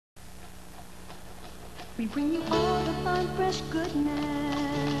We bring you all the fine, fresh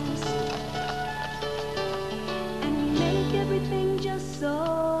goodness. And we make everything just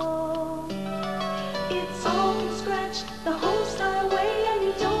so. It's all from scratch, the home style way, and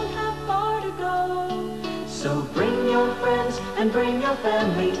you don't have far to go. So bring your friends and bring your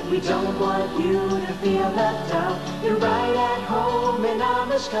family. We don't want you to feel left out. You're right at home in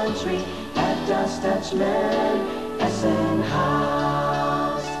Amish country at Dutchman Essenhaus.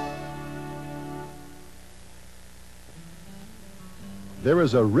 There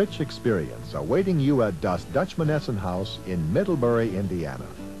is a rich experience awaiting you at Dutchman Essenhaus in Middlebury, Indiana.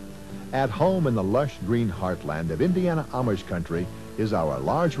 At home in the lush green heartland of Indiana Amish country is our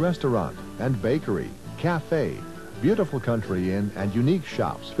large restaurant and bakery, cafe, beautiful country inn, and unique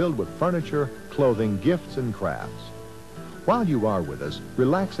shops filled with furniture, clothing, gifts, and crafts. While you are with us,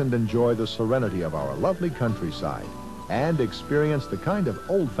 relax and enjoy the serenity of our lovely countryside and experience the kind of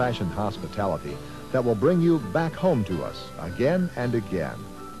old-fashioned hospitality that will bring you back home to us again and again.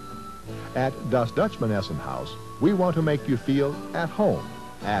 At Dutchman Essenhaus, we want to make you feel at home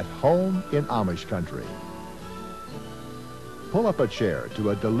in Amish country. Pull up a chair to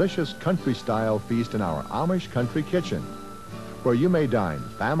a delicious country-style feast in our Amish country kitchen, where you may dine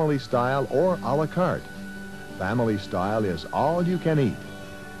family style or a la carte. Family style is all you can eat.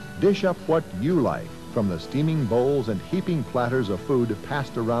 Dish up what you like from the steaming bowls and heaping platters of food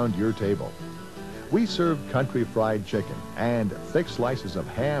passed around your table. We serve country fried chicken and thick slices of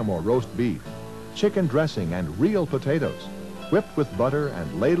ham or roast beef, chicken dressing and real potatoes, whipped with butter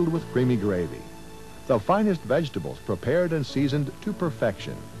and ladled with creamy gravy. The finest vegetables prepared and seasoned to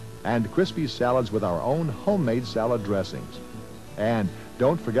perfection, and crispy salads with our own homemade salad dressings. And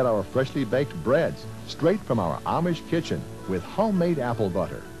don't forget our freshly baked breads, straight from our Amish kitchen with homemade apple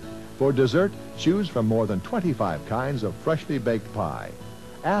butter. For dessert, choose from more than 25 kinds of freshly baked pie.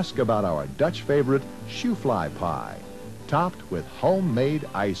 Ask about our Dutch favorite, shoe fly pie, topped with homemade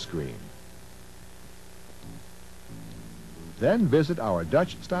ice cream. Then visit our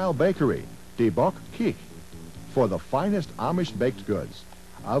Dutch-style bakery, De Bok Kiek, for the finest Amish baked goods,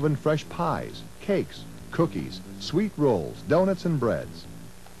 oven-fresh pies, cakes, cookies, sweet rolls, donuts, and breads.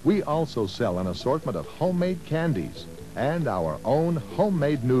 We also sell an assortment of homemade candies and our own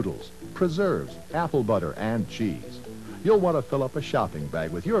homemade noodles, preserves, apple butter, and cheese. You'll want to fill up a shopping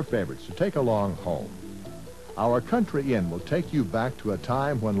bag with your favorites to take along home. Our country inn will take you back to a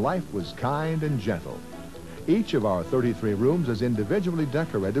time when life was kind and gentle. Each of our 33 rooms is individually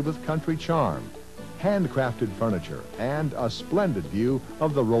decorated with country charm, handcrafted furniture, and a splendid view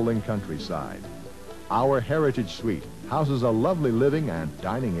of the rolling countryside. Our heritage suite houses a lovely living and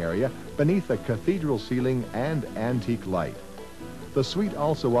dining area beneath a cathedral ceiling and antique light. The suite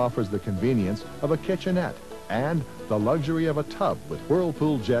also offers the convenience of a kitchenette and the luxury of a tub with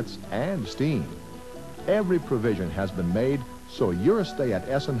whirlpool jets and steam. Every provision has been made so your stay at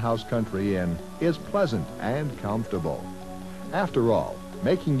Essenhaus Country Inn is pleasant and comfortable. After all,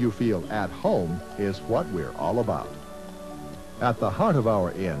 making you feel at home is what we're all about. At the heart of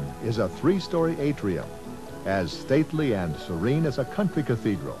our inn is a 3-story atrium, as stately and serene as a country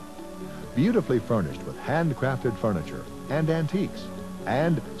cathedral, beautifully furnished with handcrafted furniture and antiques,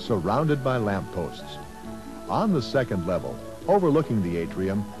 and surrounded by lampposts. On the second level, overlooking the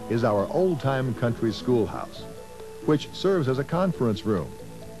atrium, is our old-time country schoolhouse, which serves as a conference room.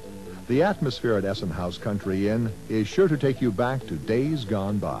 The atmosphere at Essenhaus Country Inn is sure to take you back to days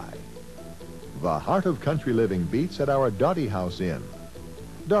gone by. The heart of country living beats at our Dottie House Inn.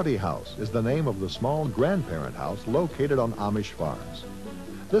 Dottie House is the name of the small grandparent house located on Amish farms.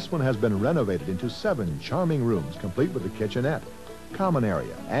 This one has been renovated into 7 charming rooms, complete with a kitchenette, common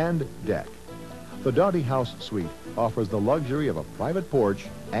area, and deck. The Dottie House suite offers the luxury of a private porch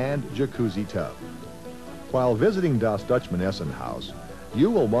and jacuzzi tub. While visiting Dutchman Essenhaus,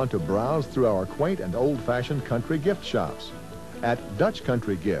 you will want to browse through our quaint and old-fashioned country gift shops. At Dutch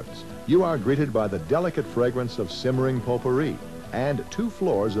Country Gifts, you are greeted by the delicate fragrance of simmering potpourri and 2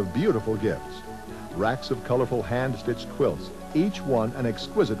 floors of beautiful gifts. Racks of colorful hand-stitched quilts, each one an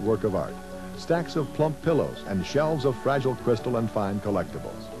exquisite work of art. Stacks of plump pillows and shelves of fragile crystal and fine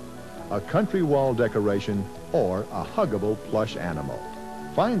collectibles. A country wall decoration or a huggable plush animal.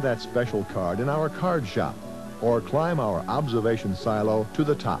 Find that special card in our card shop or climb our observation silo to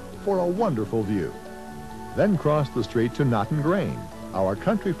the top for a wonderful view. Then cross the street to Knot and Grain, our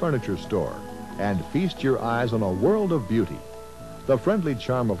country furniture store, and feast your eyes on a world of beauty. The friendly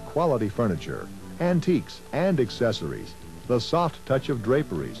charm of quality furniture, antiques and accessories, the soft touch of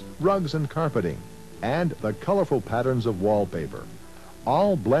draperies, rugs and carpeting, and the colorful patterns of wallpaper,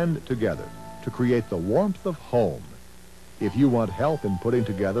 all blend together to create the warmth of home. If you want help in putting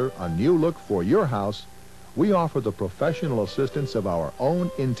together a new look for your house, we offer the professional assistance of our own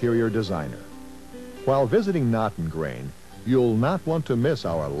interior designer. While visiting Knott & Grain, you'll not want to miss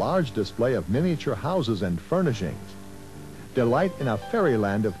our large display of miniature houses and furnishings. Delight in a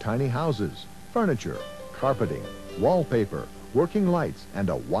fairyland of tiny houses, furniture, carpeting, wallpaper, working lights, and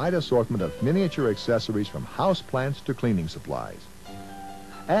a wide assortment of miniature accessories from house plants to cleaning supplies.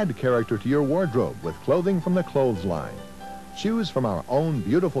 Add character to your wardrobe with clothing from the clothes line. Choose from our own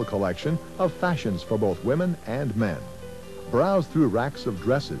beautiful collection of fashions for both women and men. Browse through racks of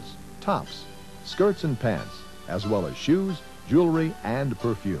dresses, tops, skirts and pants, as well as shoes, jewelry, and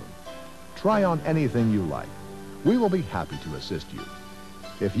perfume. Try on anything you like. We will be happy to assist you.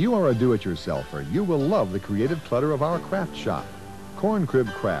 If you are a do-it-yourselfer, you will love the creative clutter of our craft shop. Corn Crib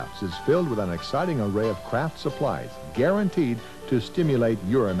Crafts is filled with an exciting array of craft supplies, guaranteed to stimulate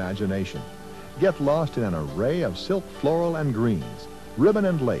your imagination. Get lost in an array of silk, floral, and greens, ribbon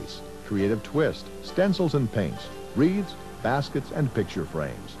and lace, creative twist, stencils and paints, wreaths, baskets, and picture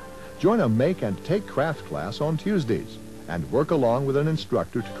frames. Join a make and take craft class on Tuesdays and work along with an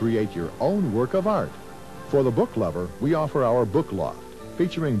instructor to create your own work of art. For the book lover, we offer our book loft,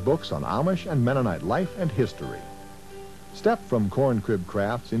 featuring books on Amish and Mennonite life and history. Step from Corn Crib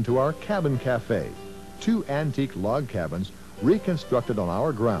Crafts into our Cabin Cafe, 2 antique log cabins reconstructed on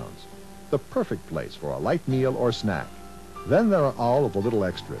our grounds, the perfect place for a light meal or snack. Then there are all of the little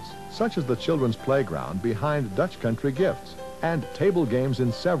extras, such as the children's playground behind Dutch Country Gifts and table games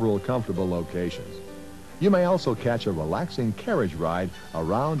in several comfortable locations. You may also catch a relaxing carriage ride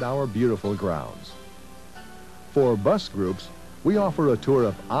around our beautiful grounds. For bus groups, we offer a tour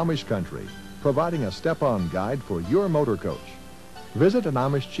of Amish country, providing a step-on guide for your motor coach. Visit an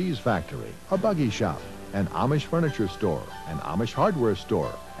Amish cheese factory, a buggy shop, an Amish furniture store, an Amish hardware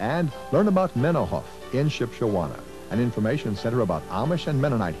store, and learn about Mennohoff in Shipshewana, an information center about Amish and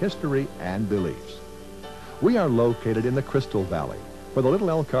Mennonite history and beliefs. We are located in the Crystal Valley, where the Little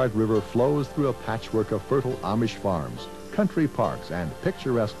Elkhart River flows through a patchwork of fertile Amish farms, country parks, and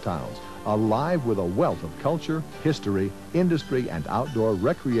picturesque towns, alive with a wealth of culture, history, industry, and outdoor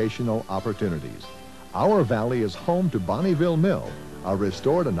recreational opportunities. Our valley is home to Bonneville Mill, a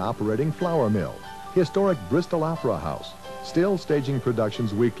restored and operating flour mill, historic Bristol Opera House, still staging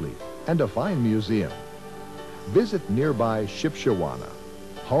productions weekly, and a fine museum. Visit nearby Shipshewana,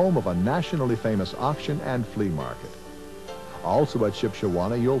 home of a nationally famous auction and flea market. Also at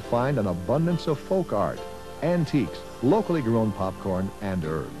Shipshewana, you'll find an abundance of folk art, antiques, locally grown popcorn, and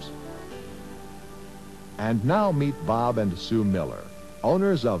herbs. And now meet Bob and Sue Miller,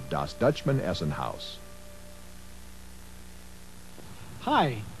 owners of Das Dutchman Essenhaus.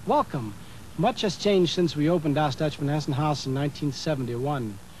 Hi, welcome. Much has changed since we opened Das Dutchman Essenhaus in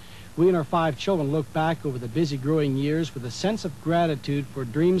 1971. We and our 5 children look back over the busy growing years with a sense of gratitude for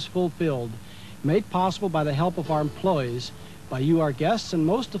dreams fulfilled, made possible by the help of our employees, by you, our guests, and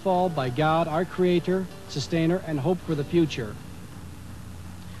most of all, by God, our Creator, Sustainer, and hope for the future.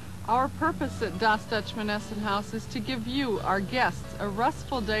 Our purpose at Das Dutchman Essenhaus is to give you, our guests, a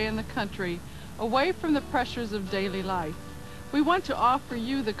restful day in the country, away from the pressures of daily life. We want to offer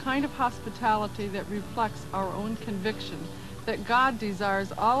you the kind of hospitality that reflects our own conviction that God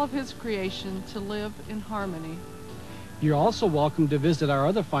desires all of His creation to live in harmony. You're also welcome to visit our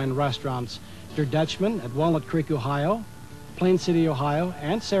other fine restaurants, Der Dutchman at Walnut Creek, Ohio, Plain City, Ohio,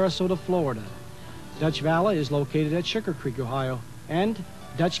 and Sarasota, Florida. Dutch Valley is located at Sugar Creek, Ohio, and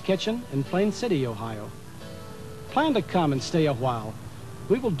Dutch Kitchen in Plain City, Ohio. Plan to come and stay a while.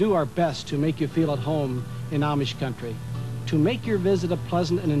 We will do our best to make you feel at home in Amish country, to make your visit a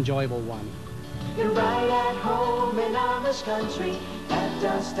pleasant and enjoyable one. You're right at home in Amish country at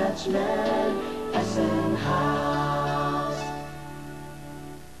Das Dutchman Essenhaus.